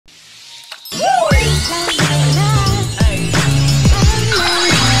Hello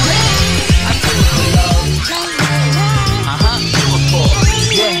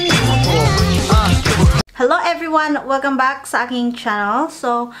everyone! Welcome back sa aking channel.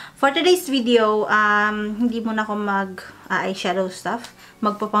 So, for today's video, hindi muna ako mag-eyeshadow stuff.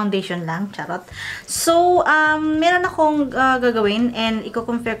 Magpa-foundation lang. Charot. So, meron akong gagawin and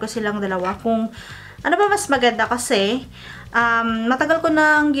i-compare ko silang dalawa kung ano ba mas maganda kasi matagal ko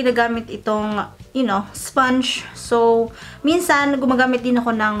nang ginagamit itong, you know, sponge. So, minsan gumagamit din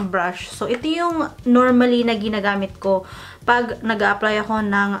ako ng brush. So, ito yung normally na ginagamit ko pag nag-a-apply ako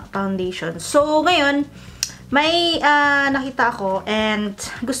ng foundation. So, ngayon, may nakita ako and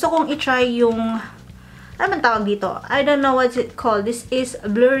gusto kong i-try yung, ano man tawag dito? I don't know what's it called. This is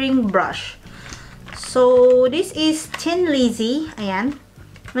blurring brush. So, this is Thinlizzy. Ayan.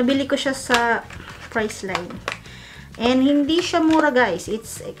 Nabili ko siya sa Priceline. And hindi siya mura, guys.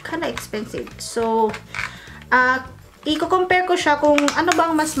 It's kinda expensive. So, i-compare ko siya kung ano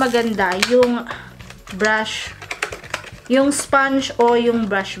bang mas maganda, yung brush, yung sponge o yung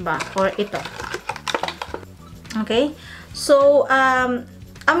brush ba, or ito. Okay? So, I'm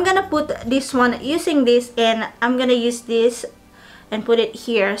gonna put this one using this and I'm gonna use this and put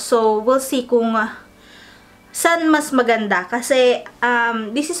it here. So, we'll see kung saan mas maganda. Kasi,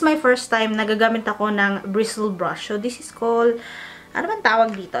 this is my first time nagagamit ako ng bristle brush. So, this is called, ano man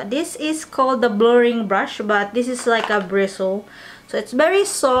tawag dito? This is called the blurring brush, but this is like a bristle. So, it's very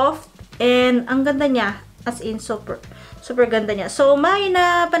soft and ang ganda niya. As in, super ganda niya. So, may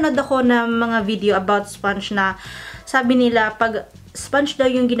napanood ako ng mga video about sponge na sabi nila, pag sponge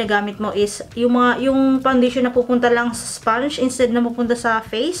daw yung ginagamit mo is yung foundation na pupunta lang sa sponge instead na pupunta sa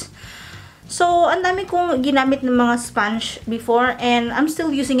face. So, ang dami kong ginamit ng mga sponge before and I'm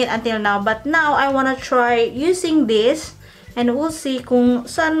still using it until now. But now, I wanna try using this and we'll see kung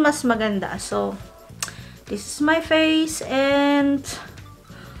saan mas maganda. So, this is my face and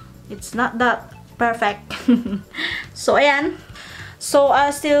it's not that perfect. So, ayan. So,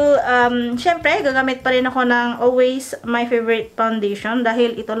 still, syempre, gagamit pa rin ako ng always my favorite foundation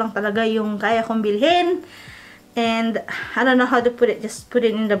dahil ito lang talaga yung kaya kong bilhin. And, I don't know how to put it. Just put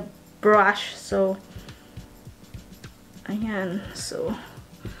it in the brush. So, ayan. So,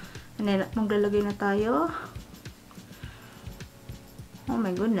 and then, maglalagay na tayo. Oh my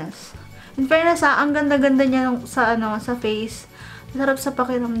goodness. In fairness, ang ganda-ganda niya sa, sa face. Sarap sa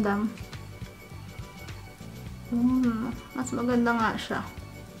pakiramdam. Mas maganda nga siya.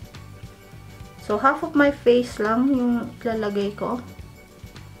 So, half of my face lang yung ilalagay ko.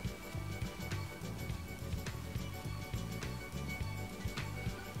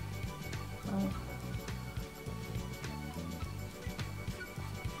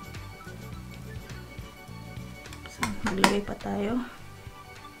 So, maglagay pa tayo.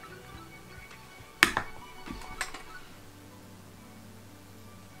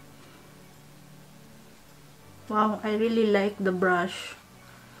 Wow, I really like the brush.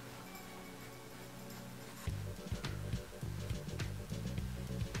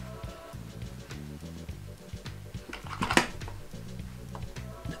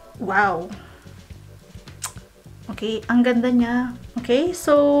 Wow. Okay, ang ganda niya. Okay,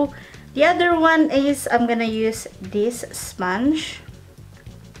 so the other one is I'm gonna use this sponge.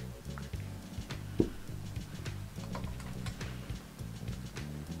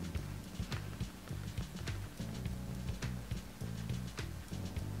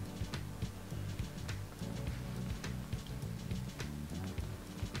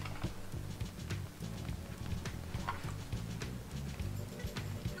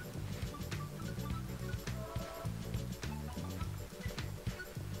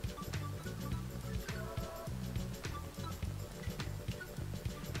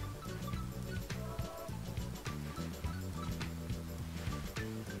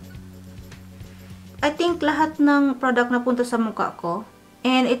 I think lahat ng product na punta sa mukha ko.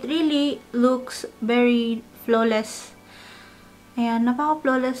 And it really looks very flawless. Ayan,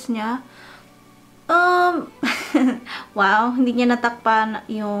 napaka-flawless niya. Wow, hindi niya natakpan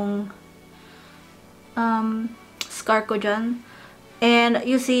yung scar ko dyan. And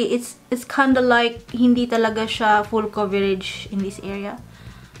you see, it's kinda like hindi talaga siya full coverage in this area.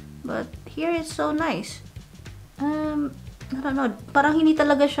 But here it's so nice. I don't know, parang hindi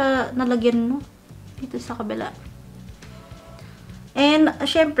talaga siya nalagyan, no? Dito sa kabila. And,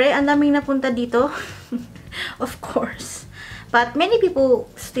 syempre, ang daming napunta dito. Of course. But, many people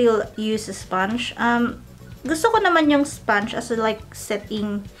still use a sponge. Gusto ko naman yung sponge as a, like,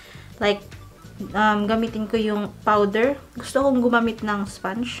 setting, like, gamitin ko yung powder. Gusto kong gumamit ng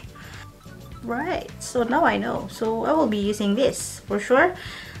sponge. Right. So, now I know. So, I will be using this, for sure.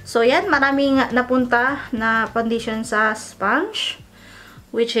 So, yan. Maraming napunta na foundation sa sponge.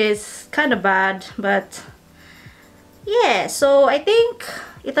 Which is kind of bad. But, yeah. So, I think,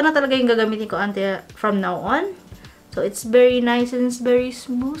 ito na talaga yung gagamitin ko from now on. So, it's very nice and it's very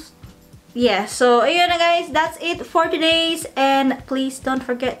smooth. Yeah. So, ayun na guys. That's it for today's. And please don't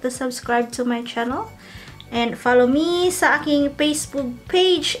forget to subscribe to my channel. And follow me sa aking Facebook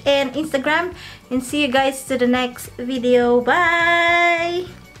page and Instagram. And see you guys to the next video. Bye!